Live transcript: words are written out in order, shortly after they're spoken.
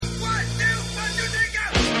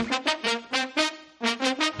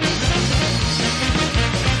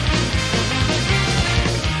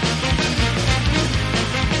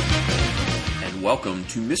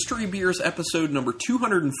to Mystery Beers episode number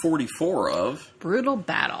 244 of Brutal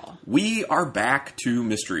Battle. We are back to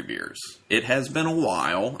Mystery Beers. It has been a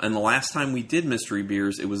while, and the last time we did Mystery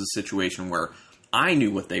Beers, it was a situation where I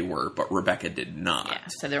knew what they were, but Rebecca did not. Yeah,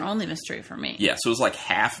 so they're only mystery for me. Yeah, so it was like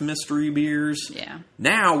half Mystery Beers. Yeah.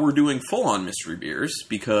 Now we're doing full-on Mystery Beers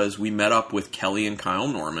because we met up with Kelly and Kyle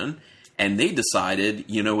Norman, and they decided,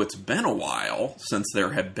 it's been a while since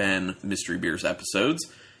there have been Mystery Beers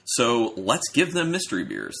episodes, so let's give them Mystery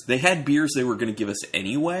Beers. They had beers they were going to give us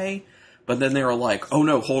anyway, but then they were like, oh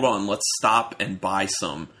no, hold on, let's stop and buy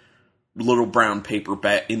some little brown paper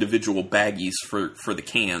individual baggies for the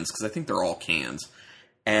cans, because I think they're all cans.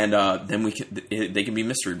 And then they can be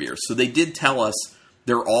Mystery Beers. So they did tell us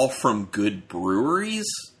they're all from good breweries,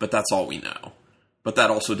 but that's all we know. But that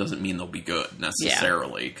also doesn't mean they'll be good,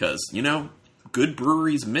 necessarily, because, good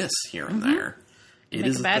breweries miss here and there. It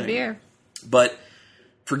is a bad beer. But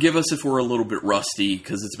forgive us if we're a little bit rusty,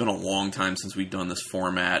 because it's been a long time since we've done this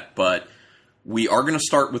format, but we are going to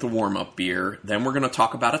start with a warm-up beer, then we're going to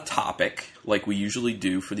talk about a topic, like we usually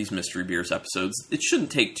do for these Mystery Beers episodes. It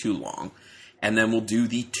shouldn't take too long. And then we'll do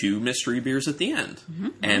the 2 Mystery Beers at the end. Mm-hmm.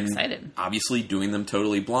 I'm excited. Obviously doing them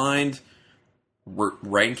totally blind,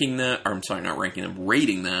 rating them,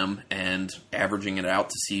 and averaging it out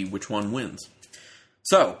to see which one wins.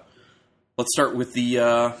 So, let's start with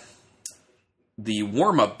the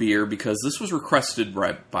warm-up beer, because this was requested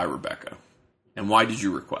by Rebecca. And why did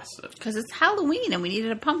you request it? Because it's Halloween and we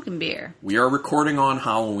needed a pumpkin beer. We are recording on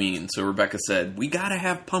Halloween, so Rebecca said, we gotta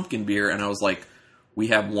have pumpkin beer, and I was like, we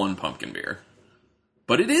have one pumpkin beer.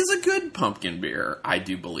 But it is a good pumpkin beer, I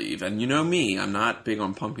do believe. And you know me, I'm not big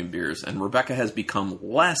on pumpkin beers, and Rebecca has become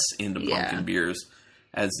less into pumpkin beers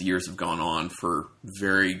as the years have gone on for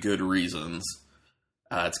very good reasons.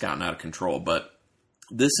 It's gotten out of control, but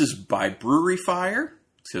this is by Brewery Fire,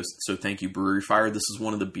 so thank you, Brewery Fire. This is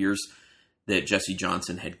one of the beers that Jesse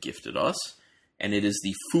Johnson had gifted us, and it is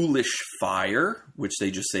the Foolish Fire, which they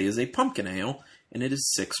just say is a pumpkin ale, and it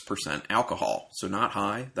is 6% alcohol, so not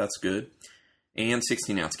high, that's good, and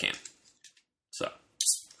 16-ounce can. So,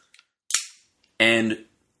 and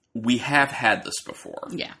we have had this before.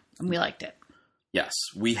 Yeah, and we liked it. Yes,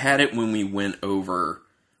 we had it when we went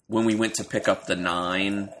to pick up the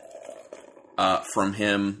 9 from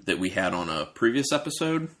him that we had on a previous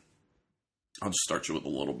episode. I'll just start you with a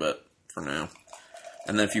little bit for now.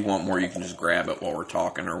 And then if you want more, you can just grab it while we're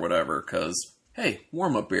talking or whatever, because, hey,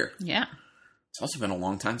 warm-up beer. Yeah. It's also been a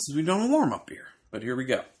long time since we've done a warm-up beer, but here we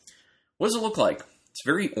go. What does it look like? It's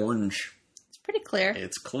very orange. It's pretty clear.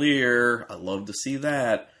 It's clear. I love to see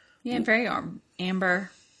that. Yeah, very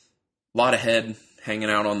amber. A lot of head hanging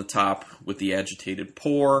out on the top with the agitated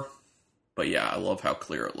pour. But yeah, I love how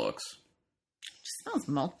clear it looks. It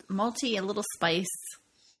smells malty, a little spice.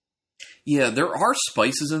 Yeah, there are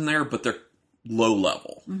spices in there, but they're low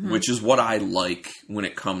level, which is what I like when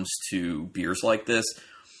it comes to beers like this.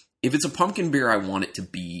 If it's a pumpkin beer, I want it to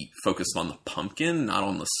be focused on the pumpkin, not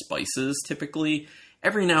on the spices, typically.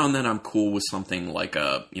 Every now and then I'm cool with something like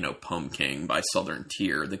a, Pumpkin by Southern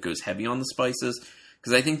Tier that goes heavy on the spices,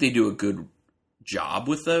 because I think they do a good job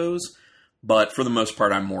with those. But for the most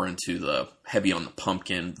part, I'm more into the heavy on the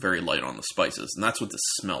pumpkin, very light on the spices, and that's what this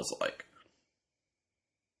smells like.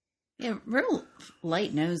 Yeah, real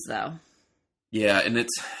light nose, though. Yeah, and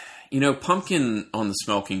it's, pumpkin on the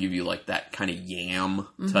smell can give you, like, that kind of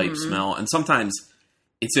yam-type smell. And sometimes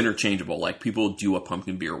it's interchangeable. Like, people do a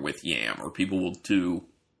pumpkin beer with yam, or people will do,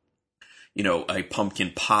 a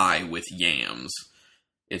pumpkin pie with yams.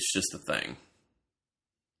 It's just a thing.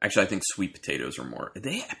 Actually, I think sweet potatoes are more...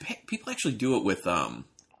 People actually do it with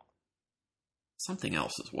something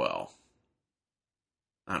else as well.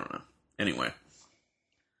 I don't know. Anyway.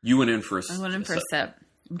 You went in for a sip. I went in for a sip.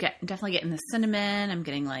 I'm definitely getting the cinnamon. I'm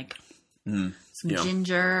getting, some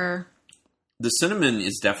ginger. The cinnamon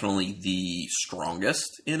is definitely the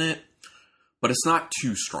strongest in it, but it's not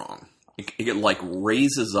too strong. It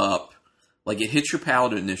raises up. It hits your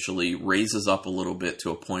palate initially, raises up a little bit to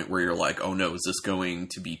a point where you're like, oh no, is this going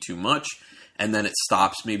to be too much? And then it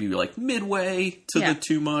stops maybe midway to the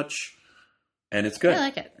too much. And it's good. I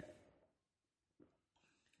like it.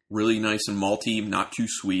 Really nice and malty, not too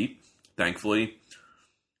sweet, thankfully.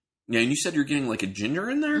 Yeah, and you said you're getting a ginger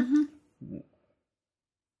in there? Mm-hmm.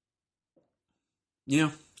 Yeah,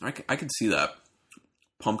 I could see that.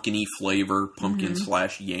 Pumpkin-y flavor,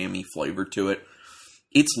 pumpkin/yammy flavor to it.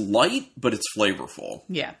 It's light, but it's flavorful.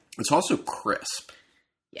 Yeah. It's also crisp.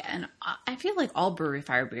 Yeah, and I feel like all Brewery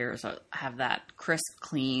Fire beers have that crisp,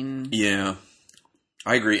 clean... Yeah.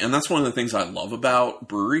 I agree. And that's one of the things I love about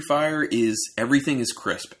Brewery Fire is everything is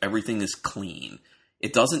crisp. Everything is clean.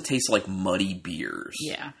 It doesn't taste like muddy beers.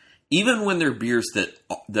 Yeah. Even when they're beers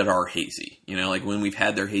that are hazy, like when we've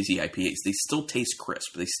had their hazy IPAs, they still taste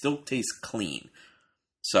crisp. They still taste clean.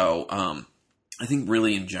 So, I think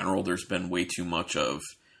really in general, there's been way too much of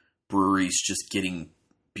breweries just getting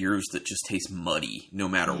beers that just taste muddy no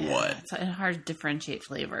matter what. It's hard to differentiate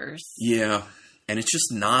flavors. Yeah. And it's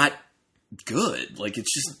just not good. Like it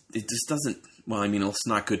just doesn't, well, I mean, it's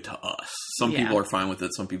not good to us. Some people are fine with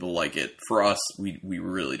it. Some people like it. For us, we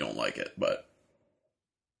really don't like it, but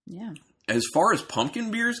yeah. As far as pumpkin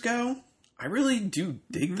beers go, I really do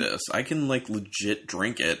dig this. I can legit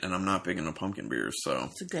drink it, and I'm not big into pumpkin beers, so.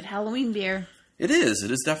 It's a good Halloween beer. It is. It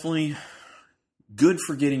is definitely good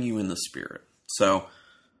for getting you in the spirit. So,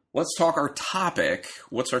 let's talk our topic.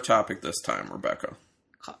 What's our topic this time, Rebecca?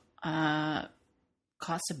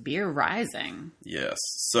 Cost of beer rising. Yes.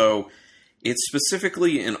 So, it's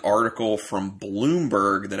specifically an article from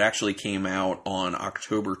Bloomberg that actually came out on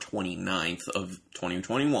October 29th of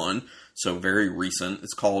 2021. So, very recent.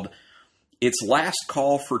 It's called It's Last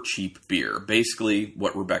Call for Cheap Beer. Basically,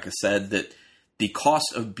 what Rebecca said, that the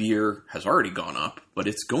cost of beer has already gone up, but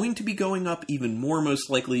it's going to be going up even more most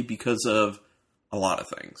likely because of a lot of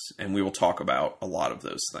things. And we will talk about a lot of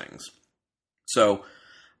those things. So,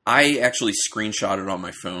 I actually screenshotted on my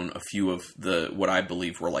phone a few of what I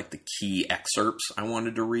believe were the key excerpts I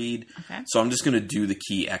wanted to read. Okay. So I'm just going to do the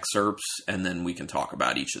key excerpts, and then we can talk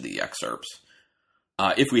about each of the excerpts,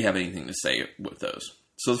 if we have anything to say with those.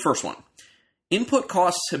 So the first one. Input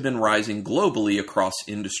costs have been rising globally across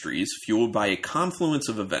industries, fueled by a confluence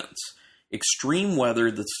of events. Extreme weather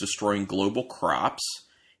that's destroying global crops,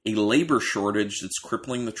 a labor shortage that's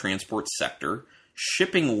crippling the transport sector,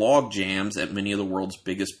 shipping log jams at many of the world's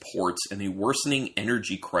biggest ports, and a worsening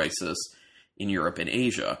energy crisis in Europe and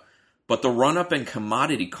Asia. But the run-up in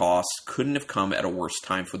commodity costs couldn't have come at a worse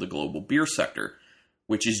time for the global beer sector,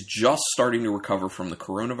 which is just starting to recover from the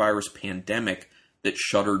coronavirus pandemic that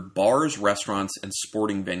shuttered bars, restaurants, and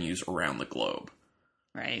sporting venues around the globe.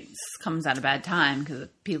 Right. This comes at a bad time because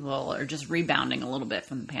people are just rebounding a little bit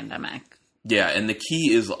from the pandemic. Yeah, and the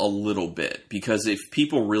key is a little bit, because if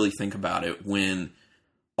people really think about it, when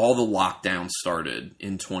all the lockdowns started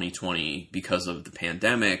in 2020 because of the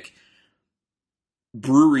pandemic,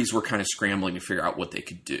 breweries were kind of scrambling to figure out what they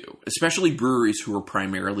could do, especially breweries who were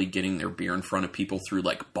primarily getting their beer in front of people through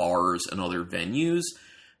bars and other venues.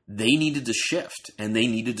 They needed to shift, and they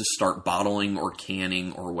needed to start bottling or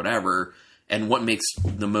canning or whatever. And what makes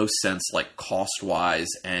the most sense, cost-wise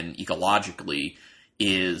and ecologically,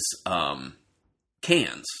 is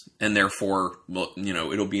cans, and therefore,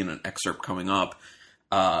 it'll be in an excerpt coming up.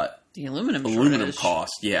 The aluminum shortage.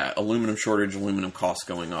 Cost, aluminum shortage, aluminum costs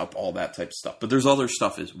going up, all that type of stuff. But there's other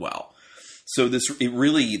stuff as well. So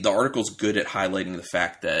the article's good at highlighting the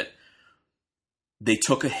fact that they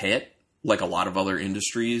took a hit, like a lot of other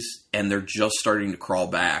industries, and they're just starting to crawl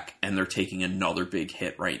back, and they're taking another big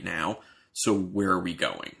hit right now. So where are we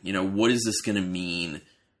going? What is this going to mean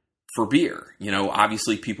for beer?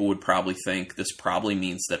 Obviously people would probably think this probably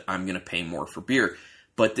means that I'm going to pay more for beer,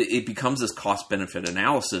 but it becomes this cost-benefit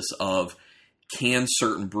analysis of, can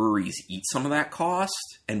certain breweries eat some of that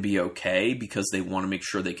cost and be okay because they want to make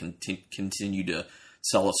sure they can continue to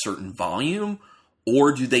sell a certain volume,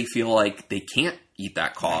 or do they feel like they can't eat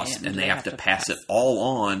that cost, right, and they have to pass it all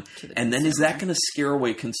on, and then is that going to scare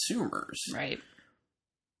away consumers? Right.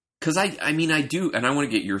 Because I do, and I want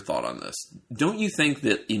to get your thought on this. Don't you think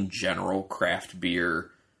that in general, craft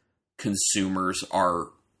beer consumers are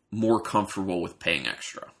more comfortable with paying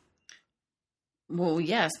extra? Well,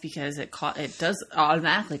 yes, because it does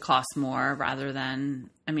automatically cost more rather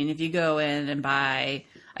than, if you go in and buy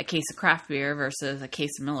a case of craft beer versus a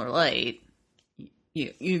case of Miller Lite,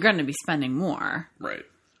 you're going to be spending more. Right.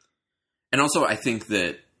 And also, I think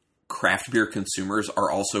that craft beer consumers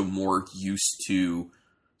are also more used to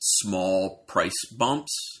small price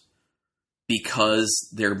bumps because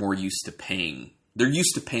they're more used to paying. They're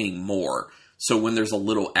used to paying more. So when there's a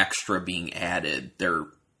little extra being added, they're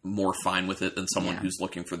more fine with it than someone who's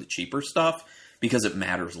looking for the cheaper stuff, because it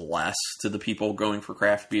matters less to the people going for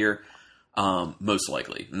craft beer. Most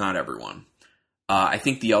likely, not everyone. I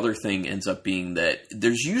think the other thing ends up being that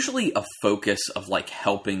there's usually a focus of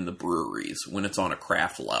helping the breweries when it's on a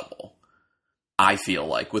craft level. I feel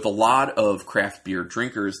like with a lot of craft beer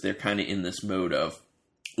drinkers, they're kind of in this mode of,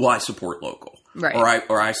 well, I support local, right,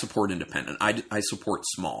 or I support independent. I support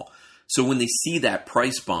small. So when they see that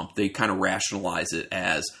price bump, they kind of rationalize it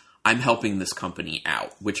as, I'm helping this company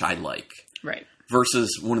out, which I like. Right.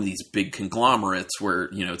 Versus one of these big conglomerates where,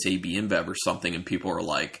 it's AB InBev or something, and people are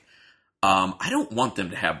like, I don't want them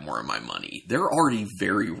to have more of my money. They're already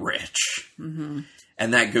very rich. Mm-hmm.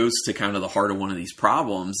 And that goes to kind of the heart of one of these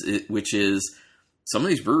problems, which is some of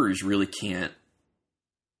these breweries really can't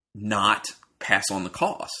not pass on the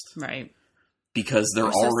cost. Right. Because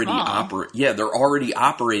they're already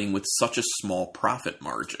operating with such a small profit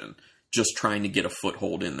margin, just trying to get a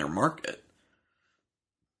foothold in their market.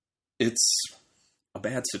 It's a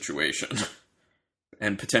bad situation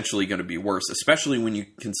and potentially going to be worse, especially when you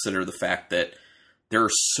consider the fact that there are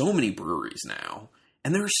so many breweries now,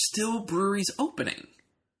 and there are still breweries opening.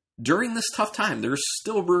 During this tough time, there's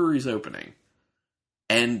still breweries opening.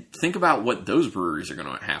 And think about what those breweries are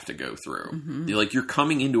going to have to go through. Mm-hmm. You're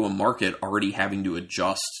coming into a market already having to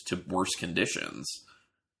adjust to worse conditions.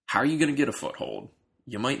 How are you going to get a foothold?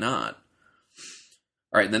 You might not.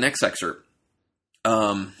 All right, the next excerpt.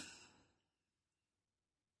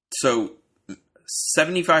 So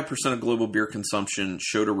 75% of global beer consumption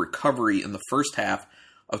showed a recovery in the first half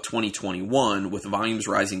of 2021, with volumes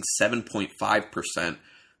rising 7.5%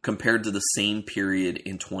 compared to the same period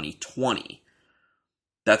in 2020.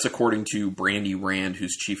 That's according to Brandy Rand,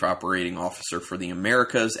 who's Chief Operating Officer for the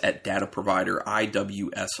Americas at data provider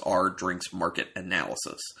IWSR Drinks Market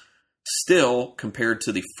Analysis. Still, compared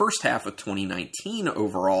to the first half of 2019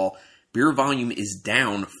 overall, beer volume is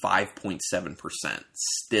down 5.7%.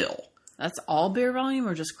 Still. That's all beer volume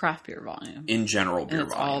or just craft beer volume? In general, beer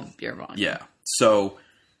volume. All beer volume. Yeah. So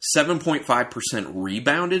 7.5%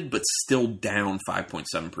 rebounded, but still down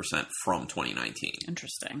 5.7% from 2019.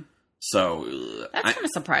 Interesting. So that's kind of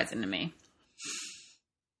surprising to me.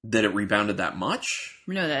 That it rebounded that much?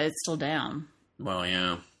 No, that it's still down. Well,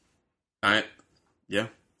 yeah. Yeah.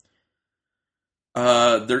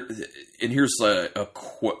 And here's a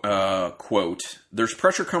quote. There's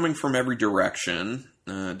pressure coming from every direction.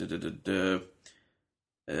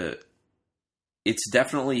 It's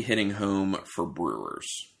definitely hitting home for brewers.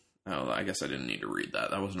 Oh, I guess I didn't need to read that.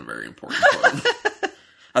 That wasn't a very important quote.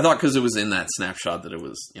 I thought because it was in that snapshot that it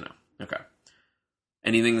was, okay.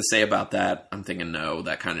 Anything to say about that? I'm thinking no.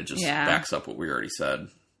 That kind of just backs up what we already said.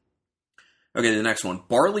 Okay, the next one.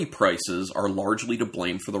 Barley prices are largely to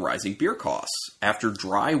blame for the rising beer costs. After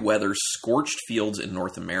dry weather scorched fields in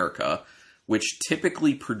North America, which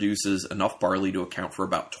typically produces enough barley to account for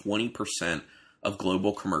about 20% of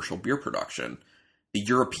global commercial beer production. The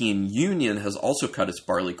European Union has also cut its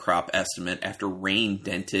barley crop estimate after rain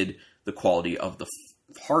dented the quality of the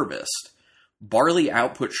harvest. Barley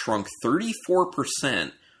output shrunk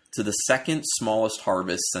 34% to the second smallest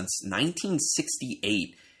harvest since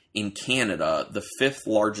 1968 in Canada, the fifth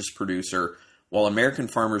largest producer, while American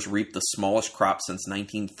farmers reaped the smallest crop since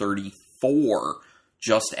 1934,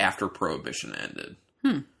 just after Prohibition ended.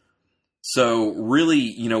 So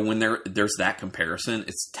really, when there's that comparison,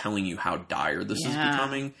 it's telling you how dire this is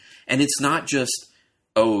becoming. And it's not just,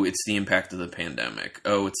 it's the impact of the pandemic.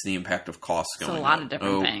 It's the impact of costs going up. It's a lot of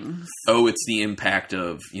different things. It's the impact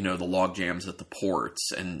of, the log jams at the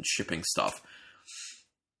ports and shipping stuff.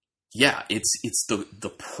 Yeah, it's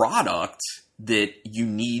the product that you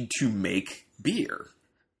need to make beer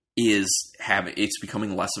it's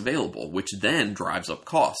becoming less available, which then drives up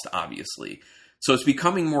cost, obviously. So it's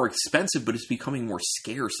becoming more expensive, but it's becoming more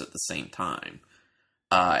scarce at the same time.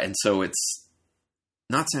 And so it's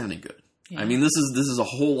not sounding good. Yeah. I mean, this is a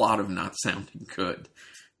whole lot of not sounding good.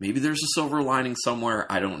 Maybe there's a silver lining somewhere.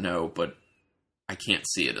 I don't know, but I can't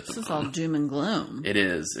see it at the moment. This is all doom and gloom. It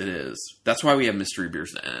is. That's why we have mystery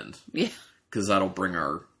beers to end. Yeah. Because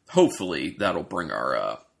hopefully that'll bring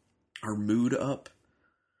our mood up.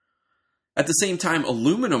 At the same time,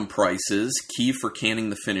 aluminum prices, key for canning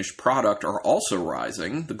the finished product, are also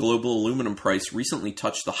rising. The global aluminum price recently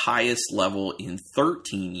touched the highest level in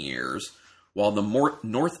 13 years, while the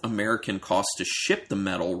North American cost to ship the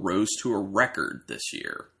metal rose to a record this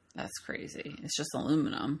year. That's crazy. It's just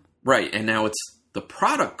aluminum. Right, and now the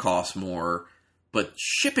product costs more, but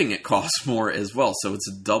shipping it costs more as well, so it's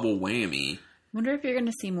a double whammy. I wonder if you're going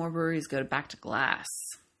to see more breweries go back to glass.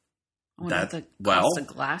 I wonder what the cost of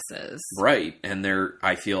glass is. Right, and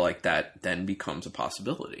I feel like that then becomes a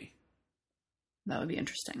possibility. That would be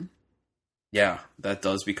interesting. Yeah, that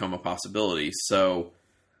does become a possibility. So,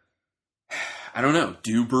 I don't know.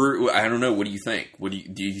 I don't know. What do you think?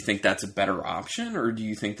 Do you think that's a better option, or do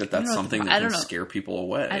you think that that's something that can scare people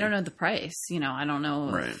away? I don't know the price. I don't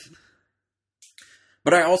know. Right.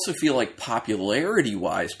 But I also feel like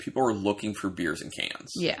popularity-wise, people are looking for beers in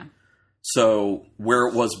cans. Yeah. So where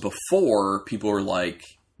it was before, people were like,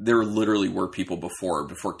 there literally were people before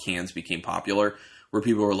cans became popular, where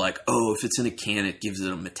people were like, if it's in a can, it gives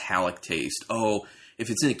it a metallic taste.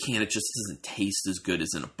 If it's in a can, it just doesn't taste as good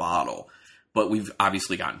as in a bottle. But we've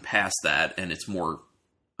obviously gotten past that, and it's more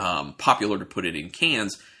popular to put it in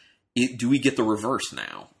cans. do we get the reverse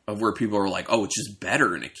now of where people are like, oh, it's just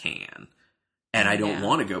better in a can, and I don't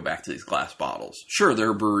want to go back to these glass bottles? Sure, there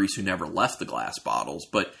are breweries who never left the glass bottles,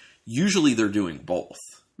 but usually they're doing both.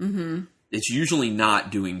 Mm-hmm. It's usually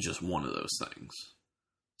not doing just one of those things.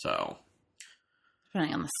 So,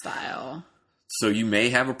 depending on the style. So you may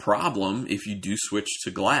have a problem if you do switch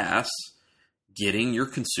to glass, getting your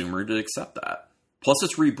consumer to accept that. Plus,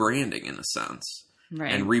 it's rebranding in a sense.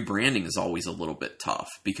 Right. And rebranding is always a little bit tough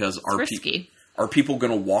because are people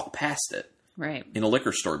going to walk past it right. in a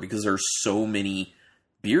liquor store because there's so many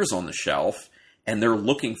beers on the shelf and they're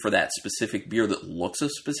looking for that specific beer that looks a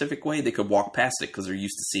specific way? They could walk past it because they're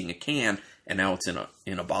used to seeing a can and now it's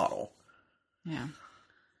in a bottle. Yeah.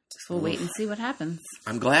 Just we'll wait and see what happens.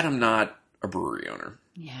 I'm glad I'm not a brewery owner.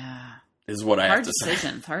 Yeah. Is what I have to say.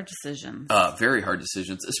 Hard decisions. Very hard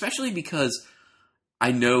decisions, especially because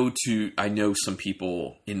I know some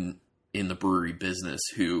people in the brewery business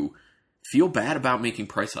who feel bad about making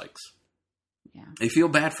price hikes. Yeah. They feel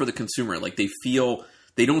bad for the consumer. Like they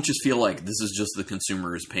don't just feel like this is just the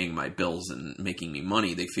consumer is paying my bills and making me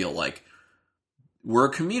money. They feel like we're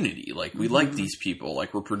a community. Like we like these people.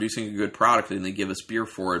 Like we're producing a good product and they give us beer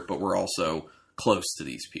for it, but we're also close to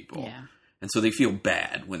these people. Yeah. And so they feel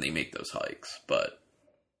bad when they make those hikes, but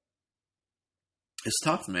it's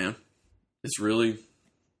tough, man. It's really,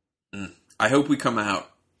 I hope we come out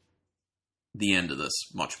the end of this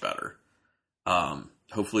much better.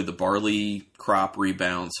 Hopefully the barley crop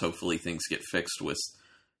rebounds. Hopefully things get fixed with,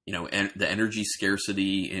 the energy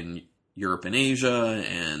scarcity in Europe and Asia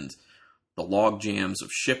and the log jams of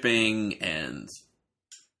shipping and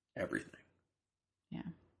everything. Yeah.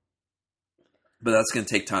 But that's going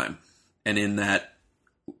to take time. And in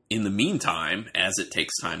the meantime, as it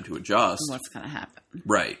takes time to adjust, what's going to happen?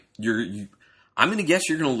 Right. I'm going to guess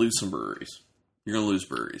you're going to lose some breweries. You're going to lose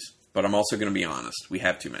breweries. But I'm also going to be honest. We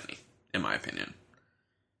have too many, in my opinion.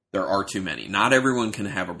 There are too many. Not everyone can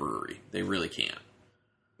have a brewery. They really can't.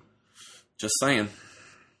 Just saying.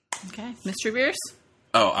 Okay. Mystery beers?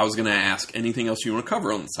 Oh, I was going to ask anything else you want to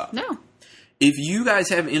cover on this topic. No. If you guys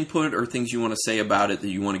have input or things you want to say about it that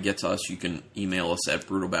you want to get to us, you can email us at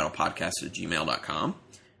brutalbattlepodcast@gmail.com,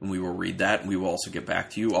 and we will read that, and we will also get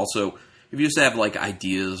back to you. Also, if you just have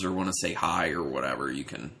ideas or want to say hi or whatever, you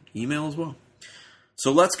can email as well.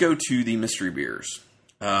 So let's go to the mystery beers.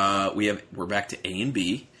 We're back to A and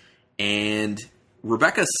B, and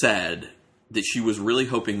Rebecca said that she was really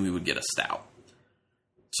hoping we would get a stout.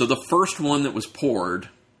 So the first one that was poured,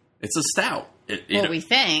 it's a stout. We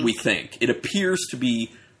think. We think. It appears to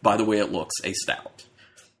be, by the way it looks, a stout.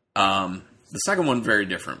 The second one, very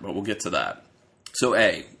different, but we'll get to that. So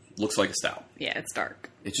A, looks like a stout. Yeah, it's dark.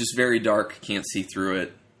 It's just very dark. Can't see through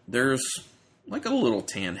it. There's like a little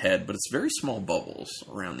tan head, but it's very small bubbles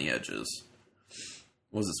around the edges.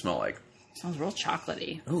 What does it smell like? It smells real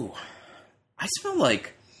chocolatey. Ooh. I smell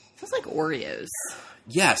like... It smells like Oreos.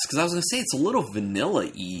 Yes, because I was going to say it's a little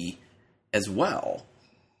vanilla-y as well.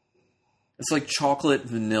 It's like chocolate,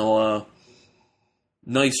 vanilla,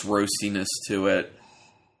 nice roastiness to it.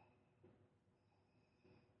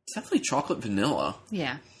 It's definitely chocolate vanilla.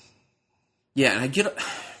 Yeah. Yeah, and I get...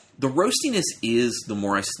 The roastiness is, the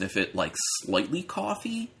more I sniff it, like slightly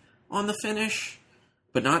coffee on the finish,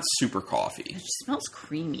 but not super coffee. It just smells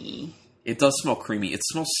creamy. It does smell creamy. It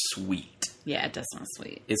smells sweet. Yeah, it does smell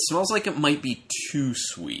sweet. It smells like it might be too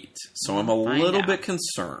sweet, so I'm a little bit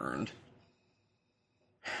concerned.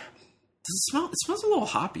 Does it smell? It smells a little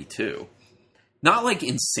hoppy, too. Not, like,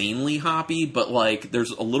 insanely hoppy, but, like,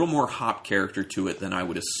 there's a little more hop character to it than I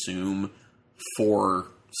would assume for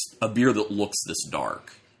a beer that looks this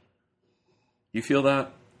dark. You feel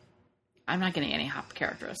that? I'm not getting any hop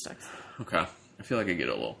characteristics. Okay. I feel like I get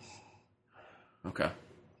a little. Okay.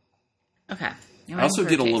 Okay. I also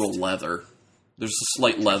get a little leather. There's a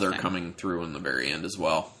slight leather coming through in the very end as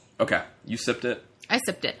well. Okay. You sipped it? I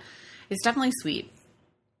sipped it. It's definitely sweet.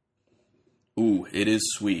 Ooh, it is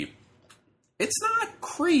sweet. It's not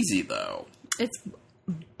crazy, though. It's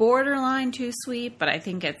borderline too sweet, but I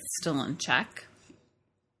think it's still in check.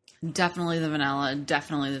 Definitely the vanilla,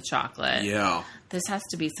 definitely the chocolate. Yeah. This has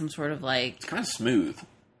to be some sort of like... It's kind of smooth.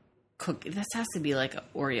 This has to be like an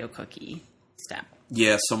Oreo cookie stout.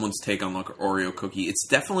 Yeah, someone's take on like an Oreo cookie. It's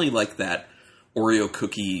definitely like that Oreo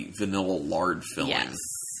cookie vanilla lard filling. Yes.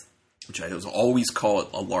 Which I always call it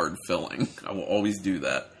a lard filling. I will always do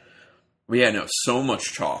that. But yeah, no, so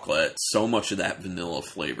much chocolate, so much of that vanilla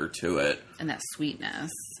flavor to it. And that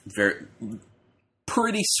sweetness. Very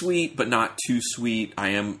pretty sweet, but not too sweet. I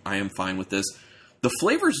am fine with this. The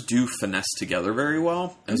flavors do finesse together very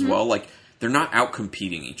well as well. Like, they're not out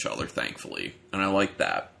competing each other, thankfully. And I like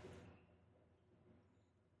that.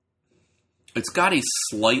 It's got a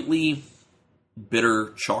slightly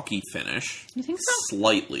bitter, chalky finish. You think so?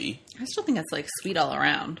 Slightly. I still think it's like sweet all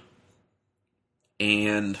around.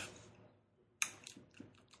 And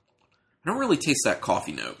I don't really taste that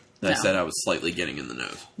coffee note that I said I was slightly getting in the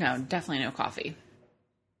nose. No, definitely no coffee.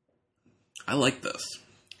 I like this.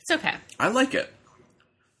 It's okay. I like it.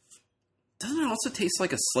 Doesn't it also taste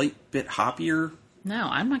like a slight bit hoppier? No,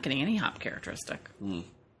 I'm not getting any hop characteristic. I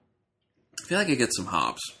feel like I get some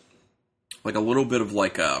hops. Like a little bit of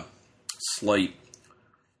like a slight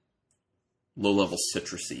low-level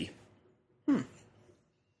citrusy.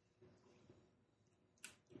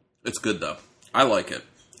 It's good though. I like it.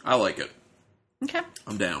 Okay.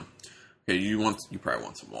 I'm down. Okay, you probably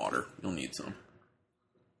want some water. You'll need some.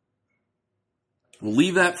 We'll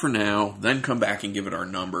leave that for now, then come back and give it our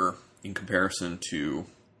number in comparison to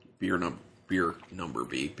beer number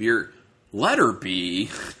B. Beer letter B.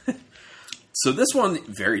 So this one,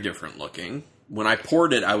 very different looking. When I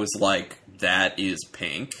poured it, I was like, that is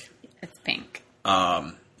pink. It's pink.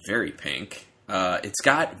 Very pink. It's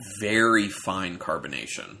got very fine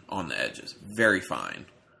carbonation on the edges. Very fine.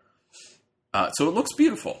 So it looks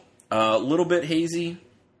beautiful. A little bit hazy.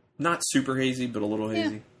 Not super hazy, but a little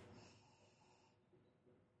hazy. Yeah.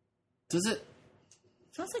 Does it?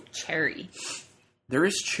 Smells like cherry. There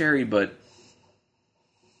is cherry, but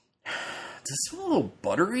does it smell a little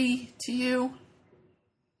buttery to you?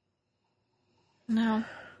 No.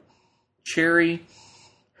 Cherry.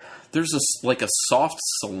 There's like a soft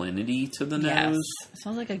salinity to the Yes. nose. It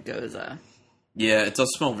smells like a Goza. Yeah, it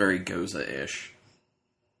does smell very Goza-ish.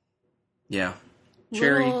 Yeah.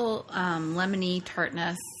 Cherry. Little lemony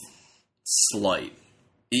tartness. Slight.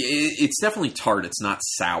 It's definitely tart. It's not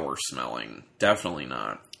sour smelling. Definitely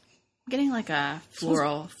not. Getting like a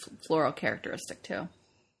floral characteristic too.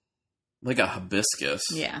 Like a hibiscus.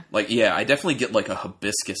 Yeah. I definitely get like a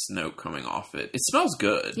hibiscus note coming off it. It smells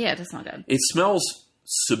good. Yeah, it does smell good. It smells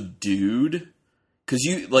subdued. Because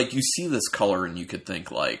you see this color and you could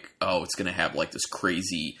think like, oh, it's going to have like this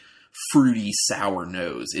crazy fruity sour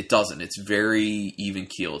nose. It doesn't. It's very even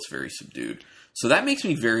keel. It's very subdued. So that makes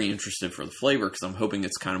me very interested for the flavor because I'm hoping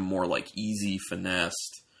it's kind of more like easy,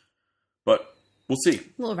 finessed. But we'll see. A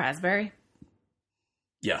little raspberry.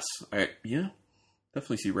 Yes.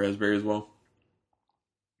 Definitely see raspberry as well.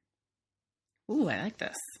 Ooh, I like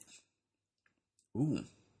this. Ooh.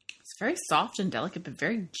 It's very soft and delicate, but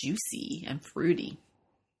very juicy and fruity.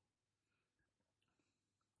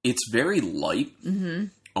 It's very light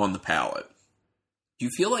on the palate. Do you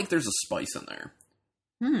feel like there's a spice in there?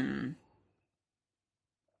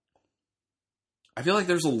 I feel like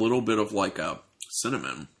there's a little bit of like a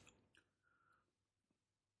cinnamon.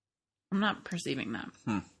 I'm not perceiving that.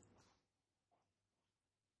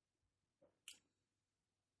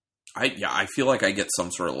 I feel like I get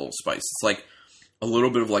some sort of little spice. It's like a little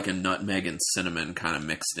bit of like a nutmeg and cinnamon kind of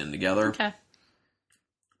mixed in together. Okay.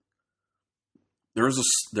 There's a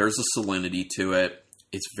salinity to it.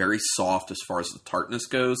 It's very soft as far as the tartness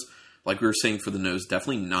goes. Like we were saying for the nose,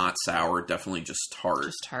 definitely not sour, definitely just tart.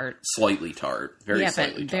 Just tart. Slightly tart. Very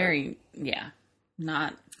slightly tart. Very,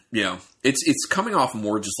 not. Yeah. It's coming off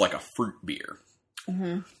more just like a fruit beer.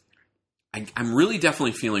 I'm really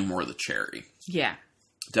definitely feeling more of the cherry. Yeah.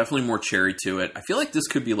 Definitely more cherry to it. I feel like this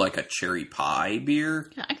could be like a cherry pie beer.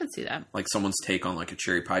 Yeah, I could see that. Like someone's take on like a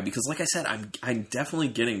cherry pie. Because like I said, I'm definitely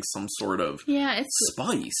getting some sort of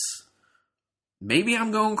spice. Maybe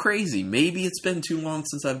I'm going crazy. Maybe it's been too long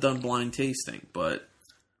since I've done blind tasting. But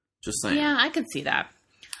just saying. Yeah, I could see that.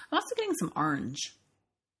 I'm also getting some orange.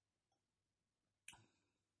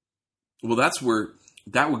 Well, that's where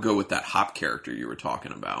that would go with that hop character you were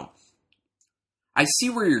talking about. I see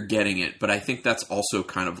where you're getting it, but I think that's also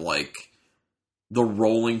kind of like the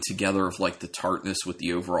rolling together of like the tartness with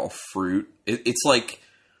the overall fruit. It's like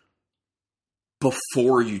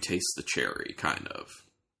before you taste the cherry, kind of.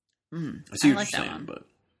 I see what you're saying, but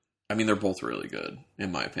I mean, they're both really good,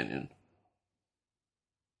 in my opinion.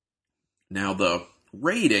 Now, the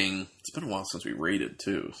rating, it's been a while since we rated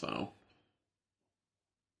too, so.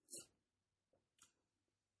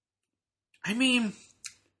 I mean,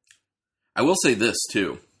 I will say this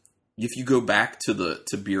too. If you go back to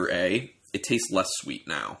beer A, it tastes less sweet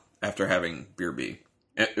now after having beer B.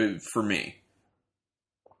 For me.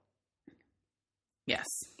 Yes,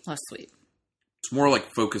 less sweet. It's more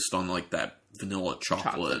like focused on like that vanilla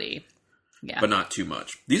chocolate. Chocolatey. Yeah. But not too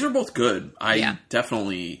much. These are both good. I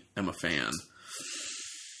definitely am a fan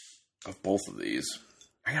of both of these.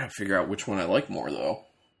 I gotta figure out which one I like more though.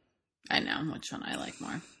 I know which one I like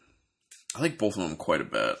more. I like both of them quite a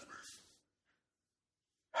bit.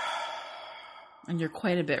 And your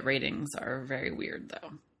quite a bit ratings are very weird,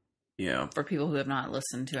 though. Yeah. For people who have not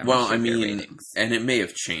listened to our Well, I mystery beer mean, ratings. and it may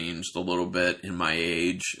have changed a little bit in my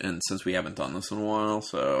age, and since we haven't done this in a while,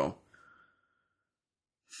 so...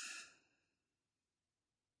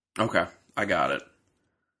 Okay, I got it.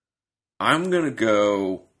 I'm going to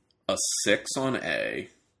go a 6 on A.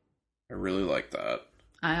 I really like that.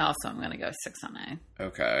 I also am going to go 6 on A.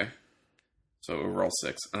 Okay. So overall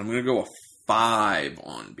 6. And I'm going to go a 5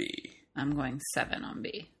 on B. I'm going 7 on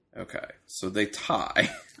B. Okay. So they tie.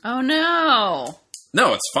 Oh, no.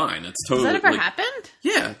 No, it's fine. It's totally... Has that ever happened?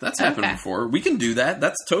 Yeah, that's happened Okay. before. We can do that.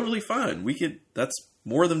 That's totally fine. That's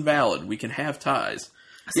more than valid. We can have ties.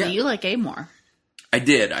 So Yeah. you like A more. I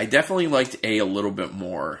did. I definitely liked A a little bit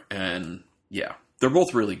more. And yeah, they're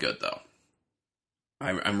both really good though.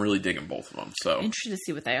 I'm really digging both of them. So Interested to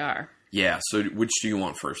see what they are. yeah. So which do you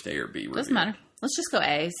want first, A or B? Review? Doesn't matter. Let's just go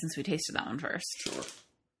A since we tasted that one first. Sure.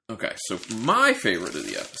 Okay. So my favorite of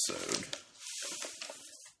the episode.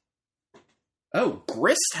 Oh,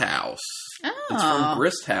 Grist House. Oh. It's from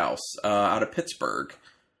Grist House out of Pittsburgh.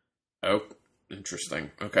 Oh, interesting.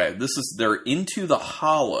 Okay, they're Into the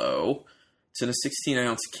Hollow. It's in a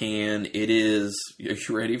 16-ounce can. It is, are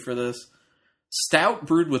you ready for this? Stout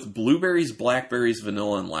brewed with blueberries, blackberries,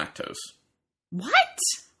 vanilla, and lactose. What?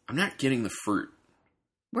 I'm not getting the fruit.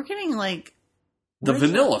 We're getting like... The what is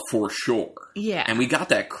vanilla for sure. Yeah. And we got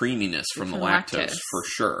that creaminess from the From lactose lactose. for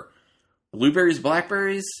sure. Blueberries,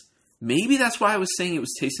 blackberries, maybe that's why I was saying it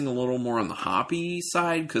was tasting a little more on the hoppy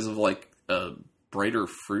side because of like a brighter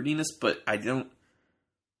fruitiness, but I'm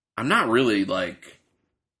not really like...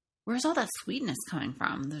 Where's all that sweetness coming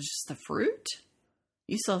from? There's just the fruit?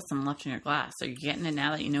 You still have some left in your glass. Are you getting it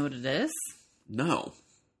now that you know what it is? No.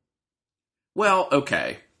 Well,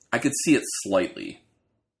 okay. I could see it slightly.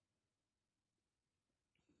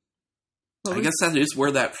 I guess that is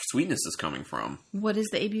where that sweetness is coming from. What is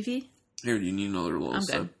the ABV? Here, do you need another little I'm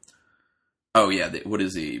sip? good. Oh, yeah. What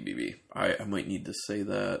is the ABV? I might need to say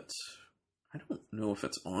that. I don't know if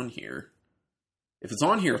it's on here. If it's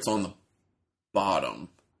on here, it's on the bottom.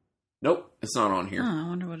 Nope, it's not on here. Oh, I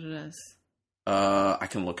wonder what it is. I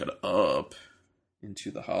can look it up.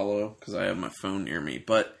 Into the Hollow because I have my phone near me,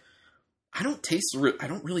 but I don't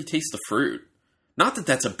really taste the fruit. Not that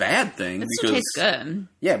that's a bad thing. It still tastes good.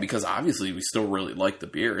 Yeah, because obviously we still really like the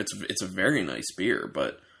beer. It's a very nice beer,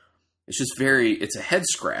 but it's just it's a head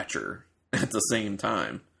scratcher at the same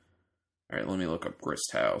time. All right, let me look up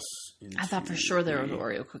Grist House. I thought for sure there was an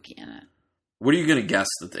Oreo cookie in it. What are you going to guess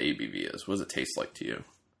that the ABV is? What does it taste like to you?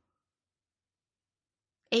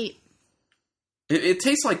 8. It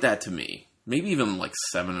tastes like that to me. Maybe even like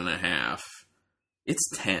 7.5. It's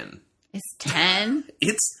 10. It's 10?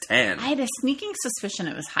 It's 10. I had a sneaking suspicion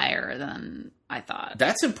it was higher than I thought.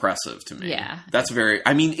 That's impressive to me. Yeah.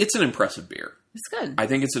 It's an impressive beer. It's good. I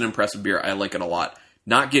think it's an impressive beer. I like it a lot.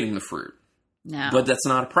 Not getting the fruit. No. But that's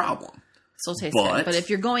not a problem. Still tastes good. But if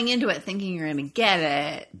you're going into it thinking you're going to get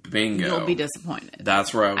it, bingo, you'll be disappointed.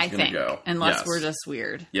 That's where I was going to go. Unless we're just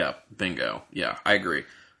weird. Yeah, bingo. Yeah, I agree.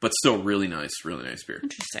 But still really nice beer.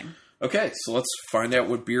 Interesting. Okay, so let's find out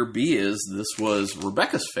what beer B is. This was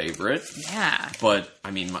Rebecca's favorite. Yeah. But, I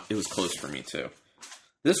mean, it was close for me, too.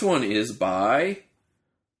 This one is by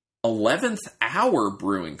 11th Hour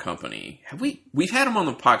Brewing Company. We've had them on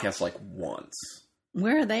the podcast like once.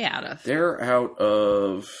 Where are they out of? They're out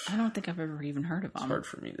of... I don't think I've ever even heard of them. It's hard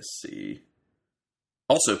for me to see.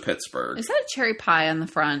 Also Pittsburgh. Is that a cherry pie on the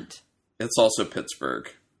front? It's also Pittsburgh.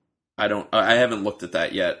 I haven't looked at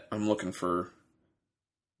that yet. I'm looking for...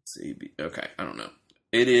 Okay, I don't know.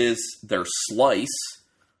 It is their Slice.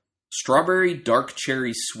 Strawberry, dark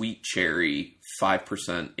cherry, sweet cherry, 5%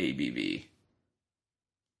 ABV.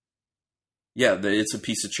 Yeah, it's a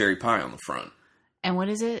piece of cherry pie on the front. And what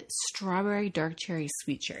is it? Strawberry, dark cherry,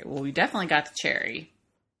 sweet cherry. Well, we definitely got the cherry.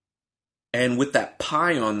 And with that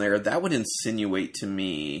pie on there, that would insinuate to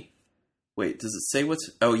me... Wait, does it say what's...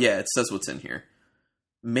 Oh, yeah, it says what's in here.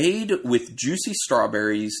 Made with juicy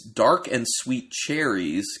strawberries, dark and sweet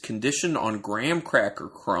cherries, conditioned on graham cracker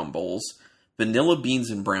crumbles, vanilla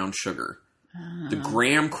beans, and brown sugar. The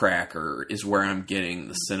graham cracker is where I'm getting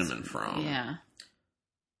the cinnamon from. Yeah.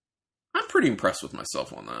 I'm pretty impressed with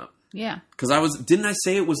myself on that. Yeah. Because didn't I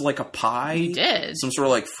say it was like a pie? You did. Some sort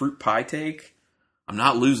of like fruit pie take? I'm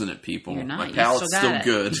not losing it, people. You're not. My You palate's still got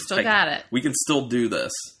still it. good. You still got it. We can still do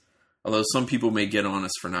this. Although some people may get on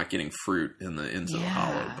us for not getting fruit into the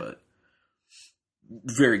hollow, but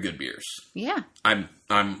very good beers. Yeah. I'm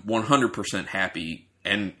 100% happy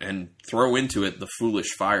and throw into it the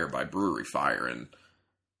Foolish Fire by Brewery Fire, and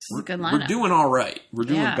This is a good lineup. we're doing all right. We're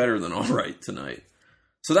doing Yeah. better than all right tonight.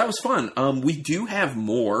 So that was fun. We do have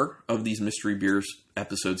more of these mystery beers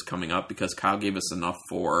episodes coming up because Kyle gave us enough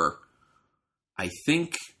for I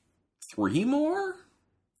think 3 more.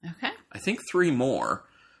 Okay. I think 3 more.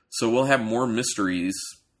 So we'll have more mysteries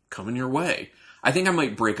coming your way. I think I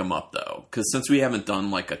might break them up, though, because since we haven't done,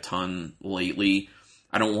 like, a ton lately,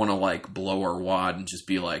 I don't want to, like, blow our wad and just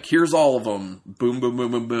be like, here's all of them, boom, boom,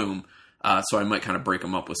 boom, boom, boom. So I might kind of break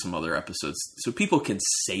them up with some other episodes so people can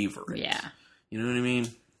savor it. Yeah. You know what I mean?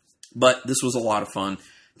 But this was a lot of fun.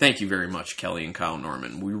 Thank you very much, Kelly and Kyle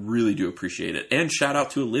Norman. We really do appreciate it. And shout out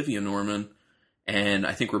to Olivia Norman. And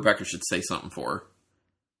I think Rebecca should say something for her.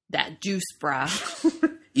 That juice, brah.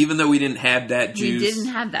 Even though we didn't have that juice. We didn't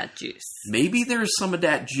have that juice. Maybe there's some of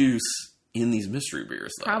that juice in these mystery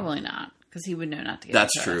beers, though. Probably not, because he would know not to get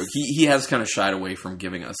That's it to true. us. He has kind of shied away from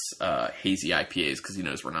giving us hazy IPAs because he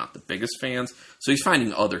knows we're not the biggest fans. So he's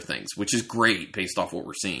finding other things, which is great based off what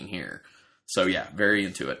we're seeing here. So yeah, very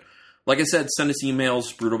into it. Like I said, send us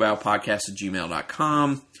emails,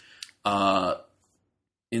 brutalbattlepodcast@gmail.com.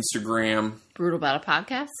 Instagram. Brutal Battle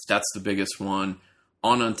Podcast. That's the biggest one.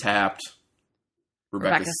 On Untappd.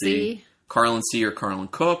 Rebecca C. Carlin C. or Carlin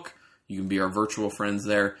Cook. You can be our virtual friends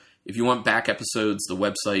there. If you want back episodes, the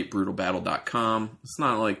website, brutalbattle.com. It's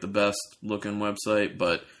not like the best looking website,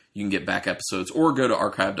 but you can get back episodes or go to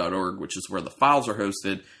archive.org, which is where the files are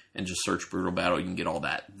hosted, and just search Brutal Battle. You can get all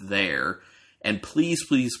that there. And please,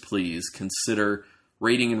 please, please consider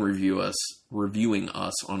rating and reviewing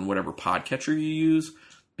us on whatever podcatcher you use,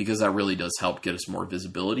 because that really does help get us more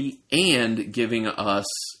visibility, and giving us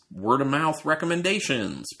word-of-mouth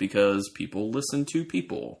recommendations, because people listen to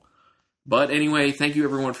people. But anyway, thank you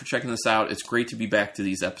everyone for checking this out. It's great to be back to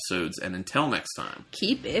these episodes, and until next time.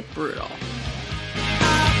 Keep it brutal.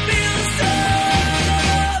 I feel so